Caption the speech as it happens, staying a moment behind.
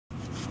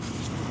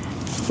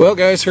Well,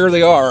 guys, here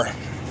they are.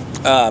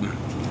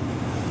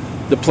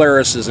 The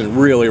Polaris is in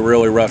really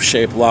rough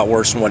shape, a lot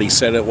worse than what he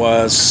said it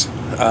was.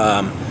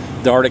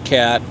 The Arctic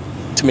Cat,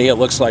 to me, it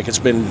looks like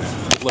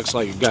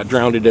it got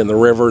drowned in the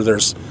river.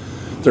 There's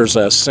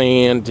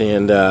sand,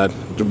 and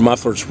the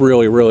muffler's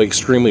really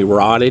extremely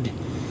rusted,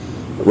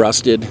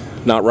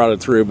 not rotted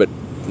through, but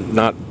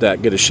not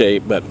that good a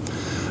shape. But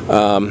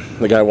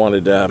the guy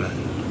wanted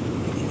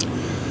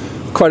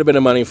quite a bit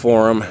of money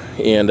for him,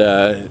 and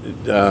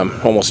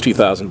almost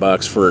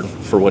 $2,000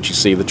 for what you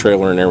see, the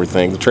trailer and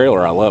everything. The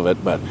trailer, I love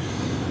it, but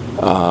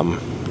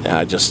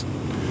yeah,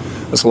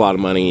 that's a lot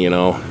of money, you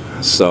know.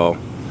 So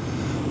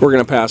we're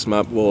gonna pass him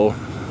up. We'll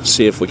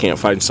see if we can't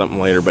find something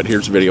later, but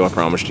here's the video I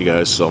promised you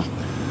guys. So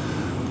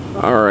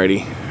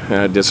alrighty,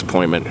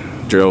 disappointment.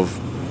 Drove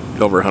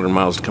over 100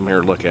 miles to come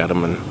here to look at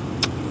him, and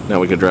now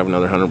we could drive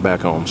another 100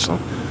 back home. So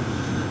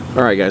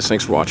alright guys,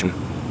 thanks for watching.